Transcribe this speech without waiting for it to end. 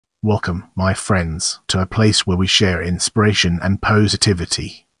Welcome, my friends, to a place where we share inspiration and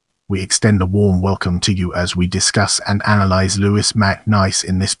positivity. We extend a warm welcome to you as we discuss and analyze Louis MacNeice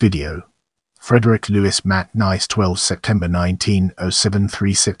in this video. Frederick Louis MacNeice, 12 September 1907 –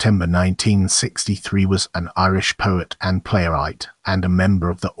 3 September 1963, was an Irish poet and playwright, and a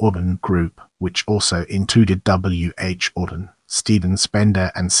member of the Auden Group, which also included W. H. Auden, Stephen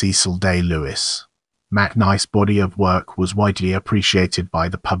Spender and Cecil Day-Lewis. MacNeice's body of work was widely appreciated by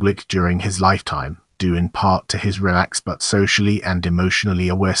the public during his lifetime, due in part to his relaxed but socially and emotionally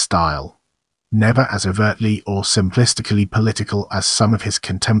aware style. Never as overtly or simplistically political as some of his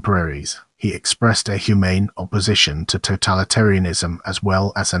contemporaries, he expressed a humane opposition to totalitarianism as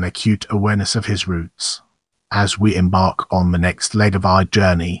well as an acute awareness of his roots. As we embark on the next leg of our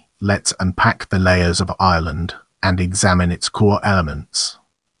journey, let's unpack the layers of Ireland and examine its core elements.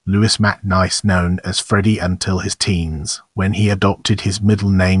 Louis MacNeice, known as Freddie until his teens, when he adopted his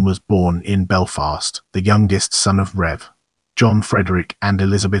middle name, was born in Belfast, the youngest son of Rev. John Frederick and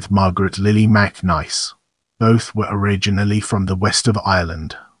Elizabeth Margaret Lily MacNeice. Both were originally from the west of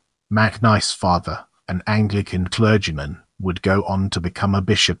Ireland. MacNeice's father, an Anglican clergyman, would go on to become a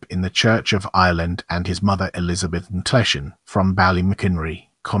bishop in the Church of Ireland, and his mother Elizabeth Ncleshan, from Ballymckinry,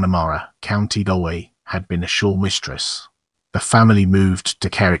 Connemara, County Galway, had been a school mistress. The family moved to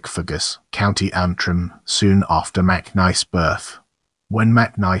Carrickfergus, County Antrim, soon after MacNeice's birth. When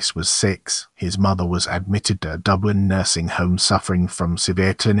MacNeice was 6, his mother was admitted to a Dublin nursing home suffering from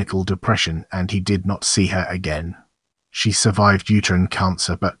severe clinical depression, and he did not see her again. She survived uterine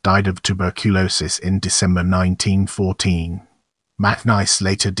cancer but died of tuberculosis in December 1914. MacNeice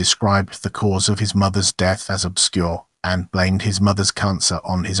later described the cause of his mother's death as obscure, and blamed his mother's cancer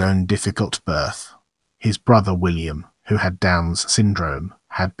on his own difficult birth. His brother William, who had Down's syndrome,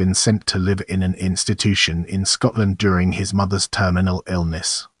 had been sent to live in an institution in Scotland during his mother's terminal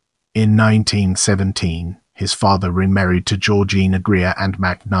illness. In 1917, his father remarried to Georgina Greer, and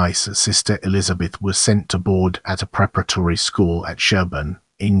MacNeice's sister Elizabeth was sent to board at a preparatory school at Sherborne,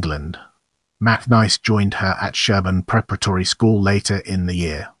 England. MacNeice joined her at Sherborne Preparatory School later in the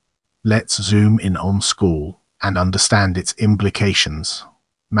year. Let's zoom in on school and understand its implications.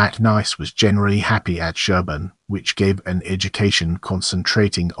 MacNeice was generally happy at Sherborne, which gave an education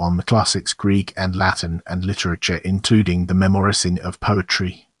concentrating on the classics, Greek and Latin, and literature including the memorizing of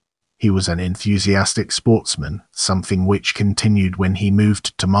poetry. He was an enthusiastic sportsman, something which continued when he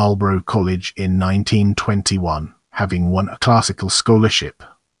moved to Marlborough College in 1921, having won a classical scholarship.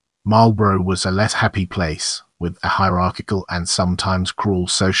 Marlborough was a less happy place, with a hierarchical and sometimes cruel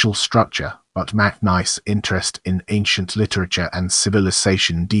social structure, but MacNeice's interest in ancient literature and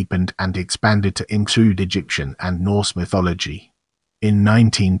civilization deepened and expanded to include Egyptian and Norse mythology. In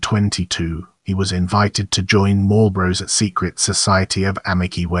 1922, he was invited to join Marlborough's secret society of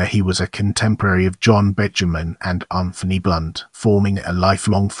Amity, where he was a contemporary of John Betjeman and Anthony Blunt, forming a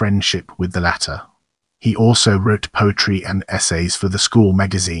lifelong friendship with the latter. He also wrote poetry and essays for the school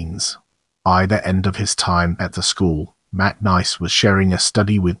magazines. By the end of his time at the school, MacNeice was sharing a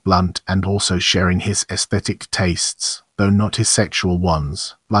study with Blunt and also sharing his aesthetic tastes, though not his sexual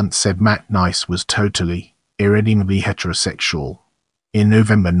ones. Blunt said MacNeice was totally, irredeemably heterosexual. In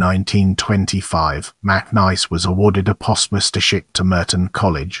November 1925, MacNeice was awarded a postmastership to Merton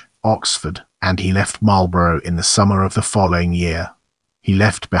College, Oxford, and he left Marlborough in the summer of the following year. He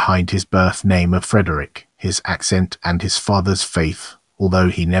left behind his birth name of Frederick, his accent and his father's faith, although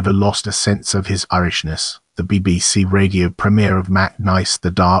he never lost a sense of his Irishness. The BBC radio premiere of MacNeice The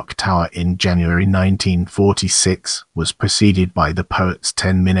Dark Tower in January 1946 was preceded by the poet's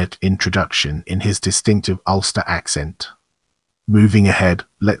 10-minute introduction in his distinctive Ulster accent. Moving ahead,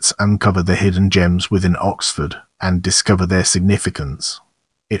 let's uncover the hidden gems within Oxford and discover their significance.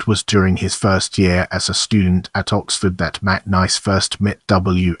 It was during his first year as a student at Oxford that MacNeice first met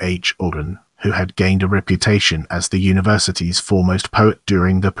W. H. Auden, who had gained a reputation as the university's foremost poet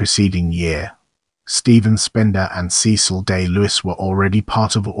during the preceding year. Stephen Spender and Cecil Day-Lewis were already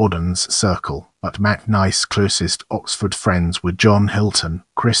part of Auden's circle, but MacNeice's closest Oxford friends were John Hilton,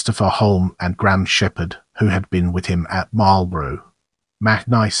 Christopher Holm and Graham Shepherd, who had been with him at Marlborough.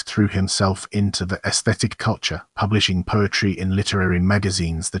 MacNeice threw himself into the aesthetic culture, publishing poetry in literary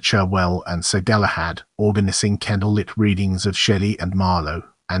magazines The Cherwell and Sir Galahad, organising candlelit readings of Shelley and Marlowe,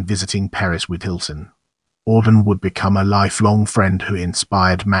 and visiting Paris with Hilton. Auden would become a lifelong friend who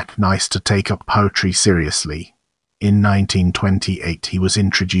inspired MacNeice to take up poetry seriously. In 1928 he was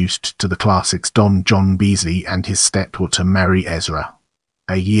introduced to the classics Don John Beazley and his stepdaughter Mary Ezra.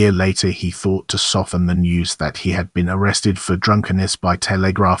 A year later he thought to soften the news that he had been arrested for drunkenness by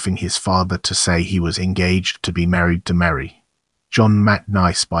telegraphing his father to say he was engaged to be married to Mary. John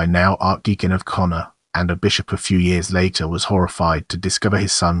MacNeice, by now Archdeacon of Connor and a bishop a few years later, was horrified to discover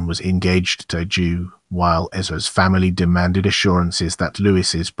his son was engaged to a Jew, while Ezra's family demanded assurances that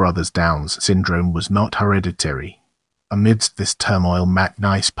Lewis's brother's Down's syndrome was not hereditary. Amidst this turmoil,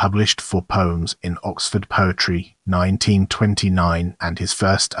 MacNeice published 4 poems in Oxford Poetry, 1929, and his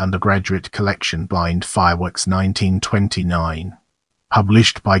first undergraduate collection, Blind Fireworks, 1929.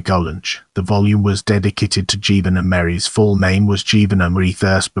 Published by Gollancz, the volume was dedicated to Jevena. Mary's full name was Jevena Marie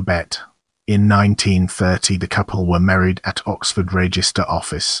Thirst Babette. In 1930, the couple were married at Oxford Register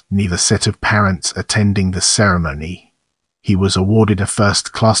Office, neither set of parents attending the ceremony. He was awarded a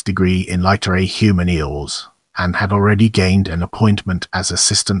first-class degree in Literae Humaniores, and had already gained an appointment as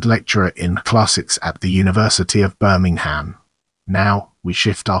assistant lecturer in classics at the University of Birmingham. Now, we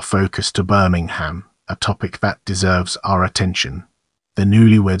shift our focus to Birmingham, a topic that deserves our attention. The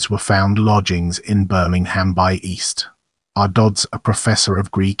newlyweds were found lodgings in Birmingham by East. R. Dodds, a professor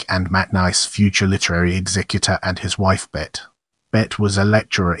of Greek, and MacNeice, future literary executor, and his wife Bet. Bet was a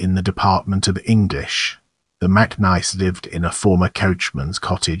lecturer in the Department of English. The MacNeice lived in a former coachman's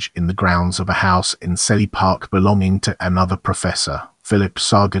cottage in the grounds of a house in Selly Park belonging to another professor, Philip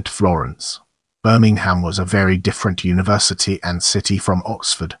Sargent Florence. Birmingham was a very different university and city from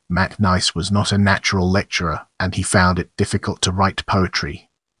Oxford. MacNeice was not a natural lecturer, and he found it difficult to write poetry.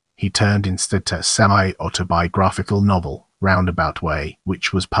 He turned instead to a semi-autobiographical novel, Roundabout Way,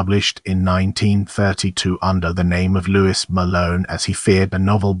 which was published in 1932 under the name of Lewis Malone, as he feared a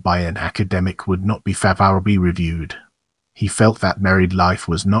novel by an academic would not be favorably reviewed. He felt that married life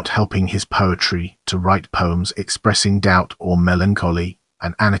was not helping his poetry to write poems expressing doubt or melancholy,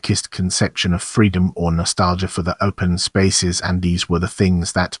 an anarchist conception of freedom or nostalgia for the open spaces, and these were the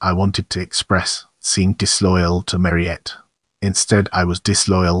things that I wanted to express, seemed disloyal to Mariette. Instead, I was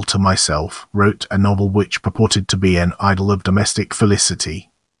disloyal to myself, wrote a novel which purported to be an idyll of domestic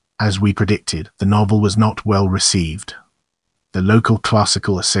felicity. As we predicted, the novel was not well received. The local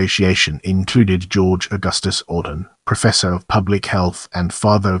classical association included George Augustus Auden, professor of public health and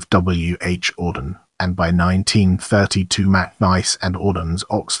father of W. H. Auden, and by 1932 MacNeice and Auden's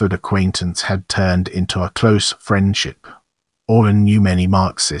Oxford acquaintance had turned into a close friendship. Auden knew many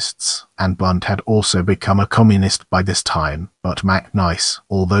Marxists, and Blunt had also become a communist by this time, but MacNeice,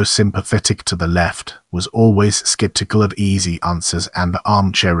 although sympathetic to the left, was always skeptical of easy answers and the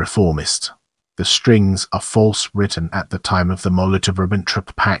armchair reformist. The Strings Are False, written at the time of the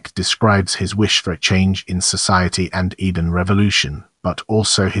Molotov-Ribbentrop Pact, describes his wish for a change in society and even revolution, but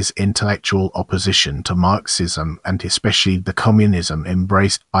also his intellectual opposition to Marxism and especially the communism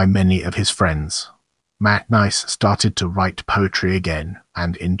embraced by many of his friends. MacNeice started to write poetry again,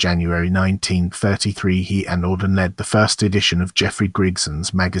 and in January 1933 he and Auden led the first edition of Geoffrey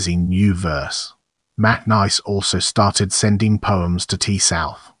Grigson's magazine New Verse. MacNeice also started sending poems to T.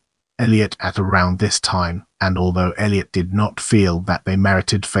 South Eliot at around this time, and although Eliot did not feel that they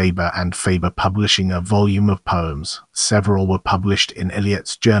merited Faber and Faber publishing a volume of poems, several were published in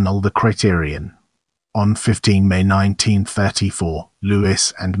Eliot's journal The Criterion. On 15 May 1934,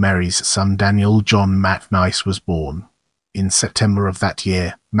 Lewis and Mary's son Daniel John MacNeice was born. In September of that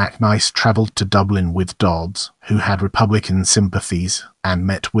year, MacNeice travelled to Dublin with Dodds, who had Republican sympathies, and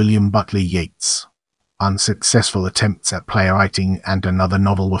met William Buckley Yeats. Unsuccessful attempts at playwriting and another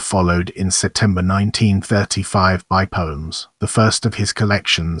novel were followed in September 1935 by Poems, the first of his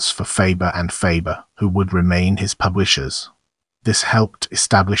collections for Faber and Faber, who would remain his publishers. This helped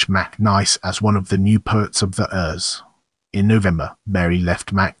establish MacNeice as one of the new poets of the Urs. In November, Mary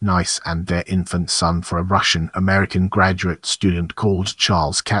left MacNeice and their infant son for a Russian-American graduate student called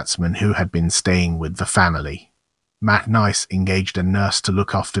Charles Katzman, who had been staying with the family. MacNeice engaged a nurse to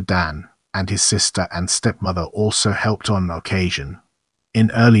look after Dan, and his sister and stepmother also helped on occasion.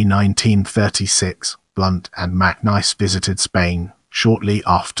 In early 1936, Blunt and MacNeice visited Spain, shortly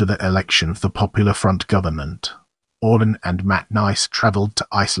after the election of the Popular Front government. Auden and MacNeice travelled to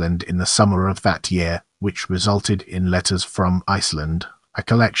Iceland in the summer of that year, which resulted in Letters from Iceland, a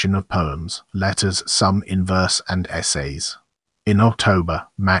collection of poems, letters some in verse and essays. In October,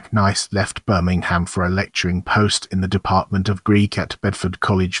 MacNeice left Birmingham for a lecturing post in the Department of Greek at Bedford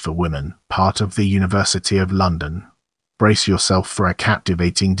College for Women, part of the University of London. Brace yourself for a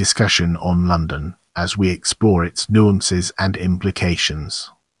captivating discussion on London, as we explore its nuances and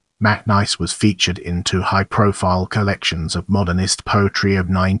implications. MacNeice was featured in two high-profile collections of modernist poetry of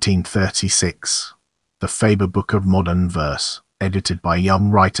 1936. The Faber Book of Modern Verse, edited by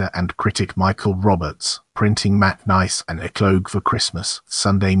young writer and critic Michael Roberts, printing MacNeice and Eclogue for Christmas,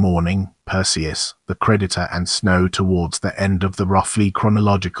 Sunday Morning, Perseus, The Creditor and Snow towards the end of the roughly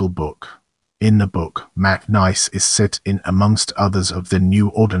chronological book. In the book, MacNeice is set in amongst others of the new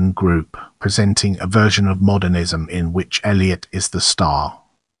Auden Group, presenting a version of modernism in which Eliot is the star.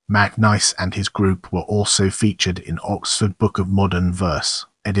 MacNeice and his group were also featured in Oxford Book of Modern Verse,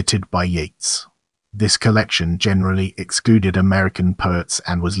 edited by Yeats. This collection generally excluded American poets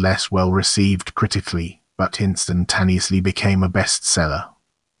and was less well received critically, but instantaneously became a bestseller.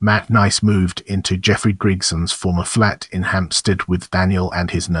 MacNeice moved into Geoffrey Grigson's former flat in Hampstead with Daniel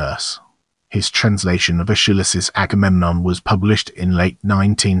and his nurse. His translation of Aeschylus's Agamemnon was published in late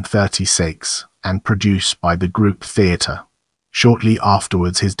 1936 and produced by the Group Theatre. Shortly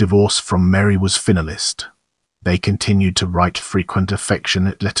afterwards his divorce from Mary was finalist. They continued to write frequent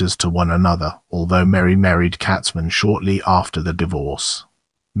affectionate letters to one another, although Mary married Catsman shortly after the divorce.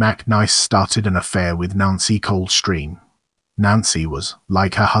 MacNeice started an affair with Nancy Coldstream. Nancy was,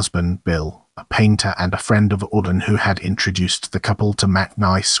 like her husband Bill, a painter and a friend of Auden who had introduced the couple to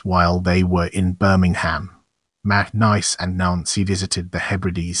MacNeice while they were in Birmingham. MacNeice and Nancy visited the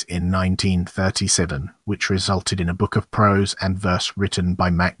Hebrides in 1937, which resulted in a book of prose and verse written by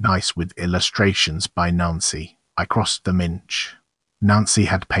MacNeice with illustrations by Nancy. I Crossed the Minch. Nancy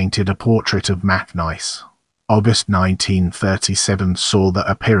had painted a portrait of MacNeice. August 1937 saw the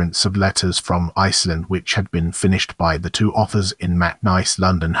appearance of Letters from Iceland, which had been finished by the two authors in MacNeice's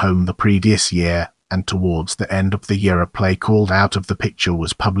London home the previous year, and towards the end of the year a play called Out of the Picture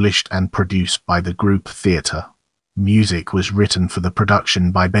was published and produced by the Group Theatre. Music was written for the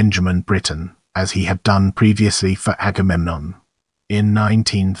production by Benjamin Britten, as he had done previously for Agamemnon. In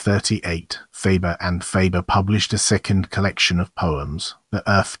 1938, Faber and Faber published a second collection of poems, The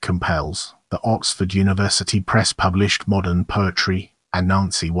Earth Compels. The Oxford University Press published Modern Poetry, and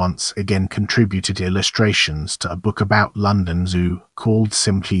Nancy once again contributed illustrations to a book about London Zoo called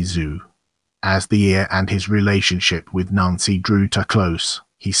Simply Zoo. As the year and his relationship with Nancy drew to a close,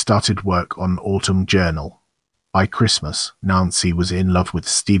 he started work on Autumn Journal. By Christmas, Nancy was in love with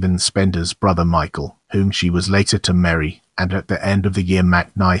Stephen Spender's brother Michael, whom she was later to marry, and at the end of the year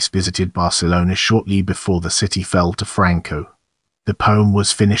MacNeice visited Barcelona shortly before the city fell to Franco. The poem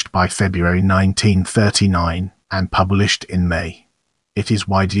was finished by February 1939 and published in May. It is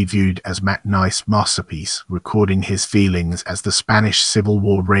widely viewed as MacNeice's masterpiece, recording his feelings as the Spanish Civil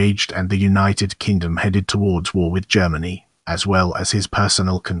War raged and the United Kingdom headed towards war with Germany, as well as his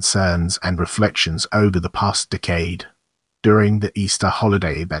personal concerns and reflections over the past decade. During the Easter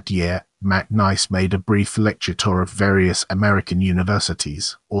holiday that year, MacNeice made a brief lecture tour of various American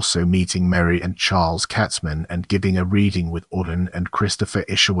universities, also meeting Mary and Charles Catsman and giving a reading with Auden and Christopher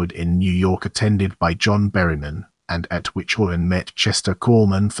Isherwood in New York attended by John Berryman, and at which Auden met Chester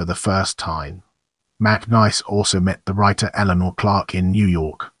Coleman for the first time. MacNeice also met the writer Eleanor Clark in New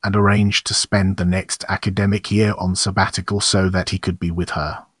York and arranged to spend the next academic year on sabbatical so that he could be with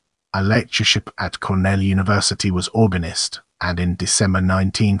her. A lectureship at Cornell University was organized, and in December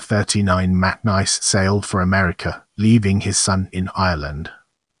 1939 MacNeice sailed for America, leaving his son in Ireland.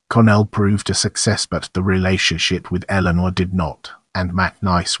 Cornell proved a success, but the relationship with Eleanor did not, and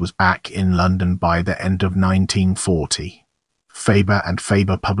MacNeice was back in London by the end of 1940. Faber and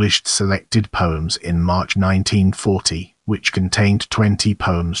Faber published selected poems in March 1940, which contained 20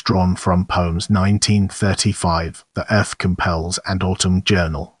 poems drawn from poems 1935, The Earth Compels and Autumn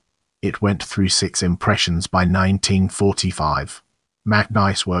Journal. It went through 6 impressions by 1945.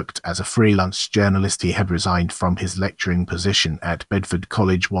 MacNeice worked as a freelance journalist. He had resigned from his lecturing position at Bedford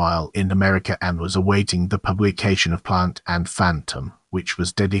College while in America and was awaiting the publication of Plant and Phantom, which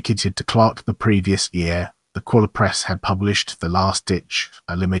was dedicated to Clark the previous year. The Quilla Press had published The Last Ditch,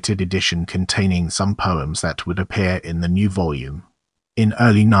 a limited edition containing some poems that would appear in the new volume. In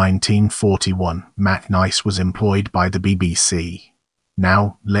early 1941, MacNeice was employed by the BBC.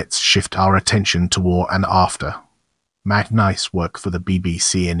 Now, let's shift our attention to war and after. MacNeice's work for the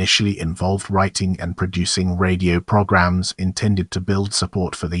BBC initially involved writing and producing radio programs intended to build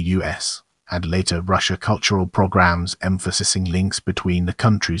support for the US, and later Russia cultural programs emphasizing links between the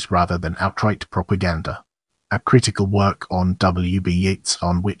countries rather than outright propaganda. A critical work on W.B. Yeats,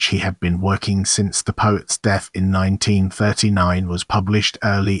 on which he had been working since the poet's death in 1939, was published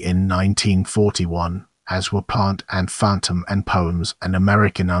early in 1941, as were Plant and Phantom and Poems, an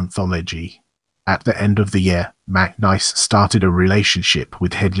American anthology. At the end of the year, MacNeice started a relationship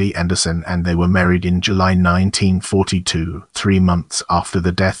with Hedley Anderson and they were married in July 1942, 3 months after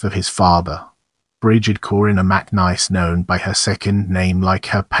the death of his father. Bridget Corinna MacNeice, known by her second name like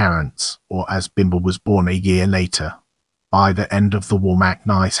her parents, or as Bimble, was born a year later. By the end of the war,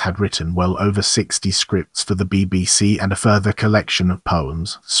 MacNeice had written well over 60 scripts for the BBC and a further collection of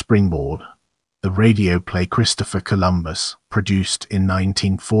poems, Springboard. The radio play Christopher Columbus, produced in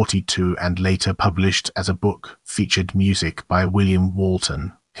 1942 and later published as a book, featured music by William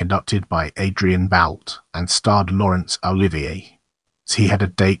Walton, conducted by Adrian Balt, and starred Laurence Olivier. He had a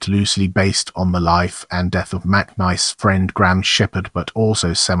date loosely based on the life and death of MacNeice's friend Graham Shepherd, but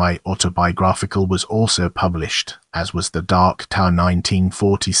also semi-autobiographical, was also published, as was The Dark Tower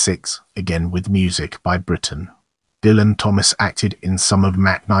 1946, again with music by Britten. Dylan Thomas acted in some of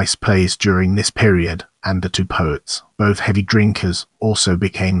MacNeice's plays during this period, and the two poets, both heavy drinkers, also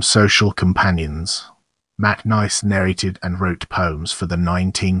became social companions. MacNeice narrated and wrote poems for the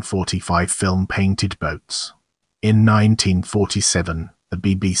 1945 film Painted Boats. In 1947, the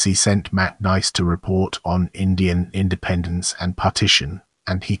BBC sent MacNeice to report on Indian independence and partition,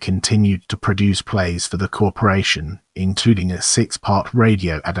 and he continued to produce plays for the corporation, including a 6-part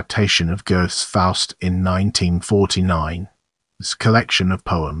radio adaptation of Goethe's Faust in 1949. This collection of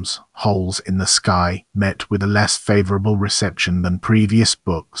poems, Holes in the Sky, met with a less favourable reception than previous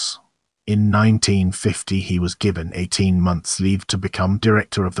books. In 1950 he was given 18 months leave to become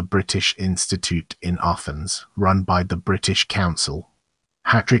director of the British Institute in Athens, run by the British Council.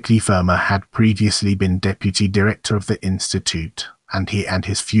 Patrick Lefirmer had previously been deputy director of the Institute, and he and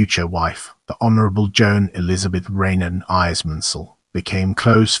his future wife, the Honourable Joan Elizabeth Raynon Eismansell, became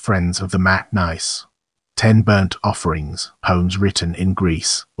close friends of the MacNeice. 10 Burnt Offerings, poems written in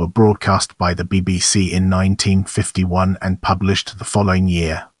Greece, were broadcast by the BBC in 1951 and published the following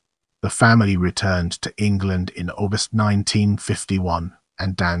year. The family returned to England in August 1951,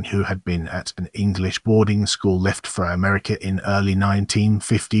 and Dan, who had been at an English boarding school, left for America in early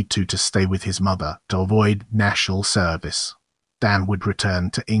 1952 to stay with his mother to avoid national service. Dan would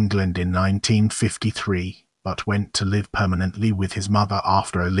return to England in 1953, but went to live permanently with his mother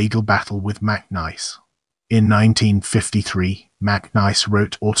after a legal battle with MacNeice. In 1953, MacNeice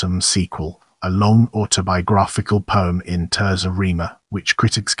wrote Autumn's Sequel, a long autobiographical poem in terza rima, which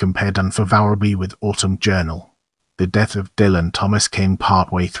critics compared unfavorably with Autumn Journal. The death of Dylan Thomas came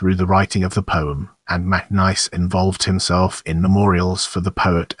partway through the writing of the poem, and MacNeice involved himself in memorials for the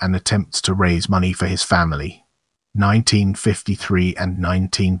poet and attempts to raise money for his family. 1953 and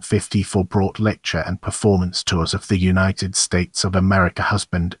 1954 brought lecture and performance tours of the United States of America.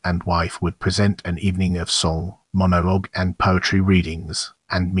 Husband and wife would present an evening of song, monologue and poetry readings,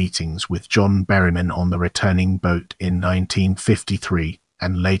 and meetings with John Berryman on the returning boat in 1953,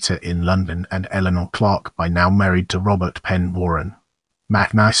 and later in London and Eleanor Clark, by now married to Robert Penn Warren.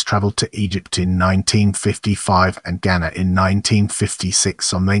 MacNeice travelled to Egypt in 1955 and Ghana in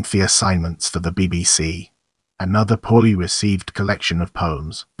 1956 on lengthy assignments for the BBC. Another poorly received collection of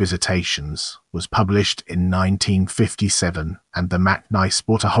poems, Visitations, was published in 1957, and the MacNeice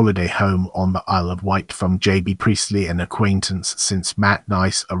bought a holiday home on the Isle of Wight from J.B. Priestley, an acquaintance since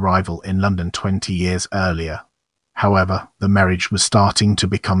MacNeice's arrival in London 20 years earlier. However, the marriage was starting to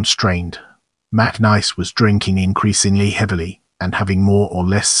become strained. MacNeice was drinking increasingly heavily, and having more or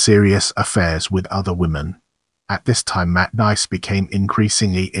less serious affairs with other women. At this time, MacNeice became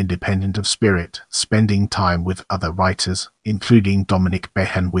increasingly independent of spirit, spending time with other writers, including Dominic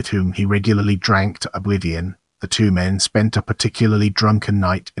Behan, with whom he regularly drank to oblivion. The two men spent a particularly drunken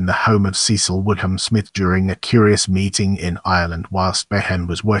night in the home of Cecil Woodham Smith during a curious meeting in Ireland, whilst Behan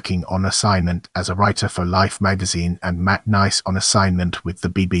was working on assignment as a writer for Life magazine and MacNeice on assignment with the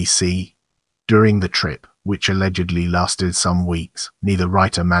BBC. During the trip, which allegedly lasted some weeks, neither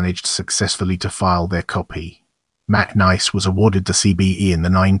writer managed successfully to file their copy. MacNeice was awarded the CBE in the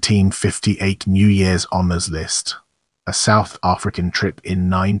 1958 New Year's Honours List. A South African trip in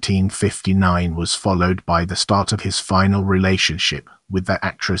 1959 was followed by the start of his final relationship with the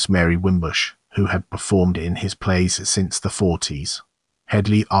actress Mary Wimbush, who had performed in his plays since the 40s.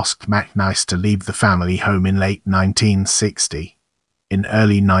 Headley asked MacNeice to leave the family home in late 1960. In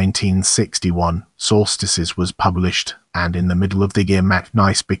early 1961, Solstices was published, and in the middle of the year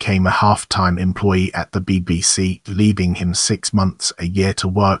MacNeice became a half-time employee at the BBC, leaving him 6 months a year to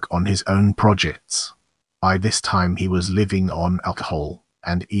work on his own projects. By this time he was living on alcohol,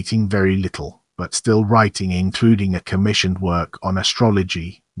 and eating very little, but still writing, including a commissioned work on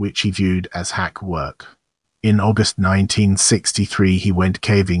astrology, which he viewed as hack work. In August 1963 he went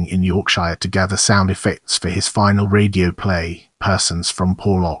caving in Yorkshire to gather sound effects for his final radio play, Persons from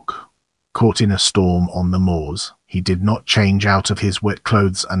Porlock. Caught in a storm on the moors, he did not change out of his wet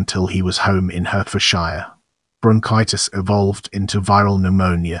clothes until he was home in Hertfordshire. Bronchitis evolved into viral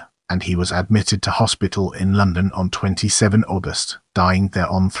pneumonia, and he was admitted to hospital in London on 27 August, dying there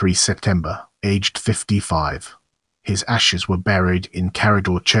on 3 September, aged 55. His ashes were buried in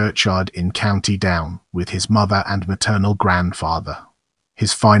Carridor Churchyard in County Down, with his mother and maternal grandfather.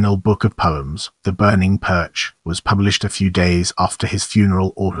 His final book of poems, The Burning Perch, was published a few days after his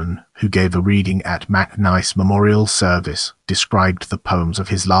funeral. Auden, who gave a reading at MacNeice Memorial Service, described the poems of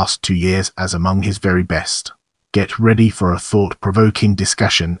his last 2 years as among his very best. Get ready for a thought-provoking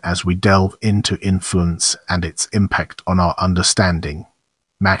discussion as we delve into influence and its impact on our understanding.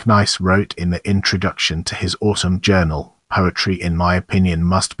 MacNeice wrote in the introduction to his autumn journal, "Poetry, in my opinion,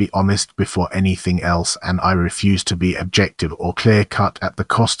 must be honest before anything else, and I refuse to be objective or clear-cut at the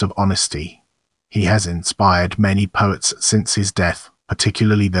cost of honesty." He has inspired many poets since his death,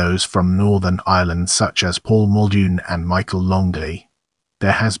 particularly those from Northern Ireland such as Paul Muldoon and Michael Longley.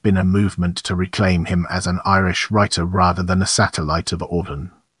 There has been a movement to reclaim him as an Irish writer rather than a satellite of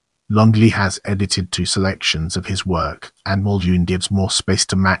Auden. Longley has edited 2 selections of his work, and Muldoon gives more space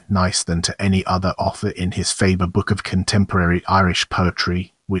to MacNeice than to any other author in his favourite book of contemporary Irish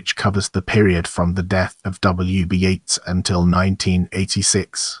poetry, which covers the period from the death of W.B. Yeats until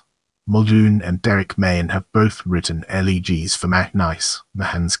 1986. Muldoon and Derek Mahon have both written elegies for MacNeice,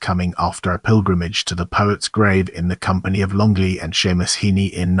 Mahon's coming after a pilgrimage to the poet's grave in the company of Longley and Seamus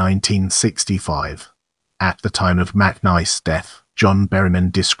Heaney in 1965. At the time of MacNeice's death, John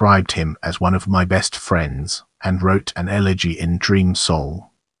Berryman described him as one of my best friends, and wrote an elegy in Dream Song.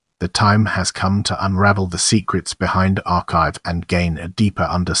 The time has come to unravel the secrets behind archive and gain a deeper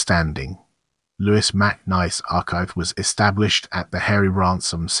understanding. Louis MacNeice Archive was established at the Harry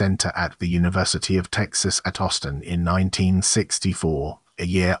Ransom Center at the University of Texas at Austin in 1964, a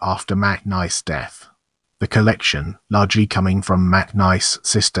year after MacNeice's death. The collection, largely coming from MacNeice's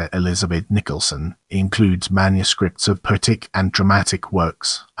sister Elizabeth Nicholson, includes manuscripts of poetic and dramatic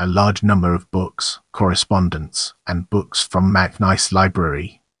works, a large number of books, correspondence, and books from MacNeice's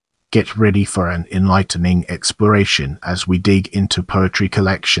library. Get ready for an enlightening exploration as we dig into poetry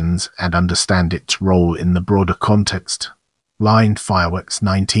collections and understand its role in the broader context. Blind Fireworks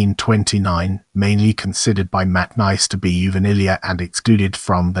 1929, mainly considered by MacNeice to be juvenilia and excluded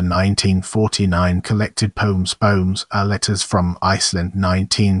from the 1949 collected poems. Poems are Letters from Iceland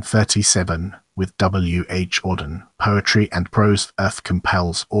 1937, with W. H. Auden. Poetry and Prose. Earth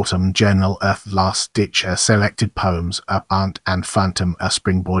Compels. Autumn Journal. Earth Last Ditch. Selected Poems. Aunt and Phantom. A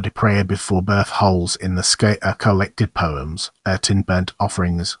Springboard. Prayer Before Birth. Holes in the Sky. Collected Poems. Tin Burnt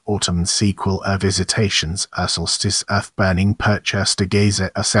Offerings. Autumn Sequel. Visitations. Solstice. Earth Burning Perch. Stargazer.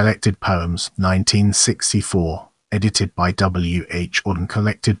 Selected Poems. 1964. Edited by W. H. Auden.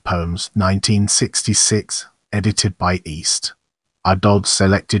 Collected Poems. 1966. Edited by East. Auden.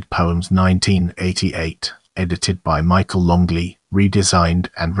 Selected Poems 1988, edited by Michael Longley, redesigned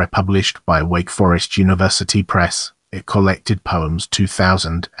and republished by Wake Forest University Press. Collected Poems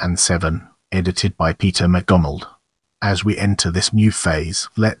 2007, edited by Peter MacDonald. As we enter this new phase,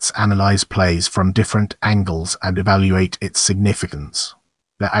 let's analyze plays from different angles and evaluate its significance.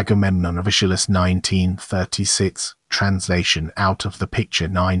 The Agamemnon of Aeschylus 1936, translation Out of the Picture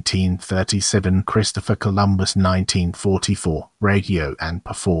 1937, Christopher Columbus 1944, radio and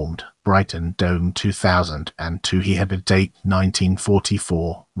performed, Brighton Dome 2002, he had a date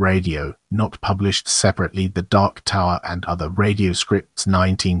 1944, radio, not published separately, The Dark Tower and Other Radio Scripts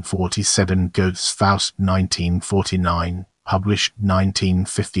 1947, Goethe's Faust 1949, published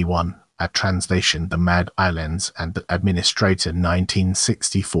 1951. A translation The Mad Islands and the Administrator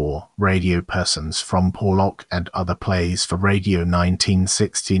 1964, Radio Persons from Porlock and Other Plays for Radio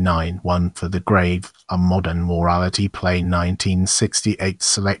 1969, One for the Grave, A Modern Morality Play 1968,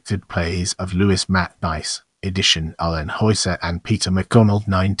 Selected Plays of Louis MacNeice, edition Alan Heusser and Peter MacDonald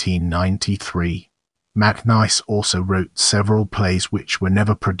 1993. MacNeice also wrote several plays which were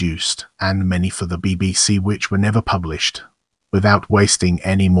never produced, and many for the BBC which were never published. Without wasting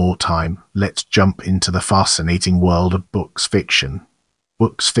any more time, let's jump into the fascinating world of books fiction.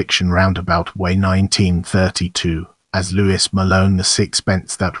 Books fiction roundabout way 1932, as Lewis Malone, The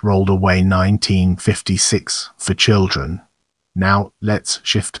Sixpence That Rolled Away 1956, for children. Now, let's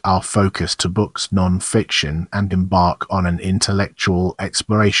shift our focus to books non-fiction and embark on an intellectual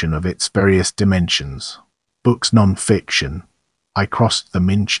exploration of its various dimensions. Books non-fiction. I Crossed the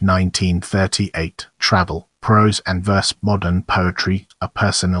Minch 1938, Travel, Prose and Verse, Modern Poetry, A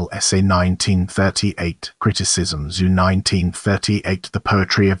Personal Essay 1938, Criticism Zoo 1938, The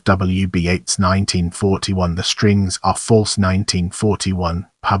Poetry of W.B. Yeats 1941, The Strings Are False 1941,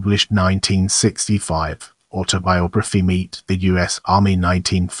 published 1965, Autobiography Meet the U.S. Army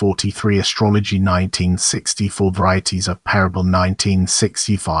 1943, Astrology 1964, Varieties of Parable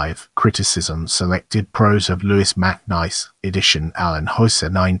 1965, Criticism Selected Prose of Louis MacNeice, edition Alan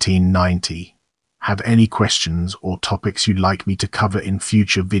Heusser 1990. Have any questions or topics you'd like me to cover in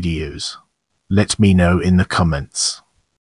future videos? Let me know in the comments.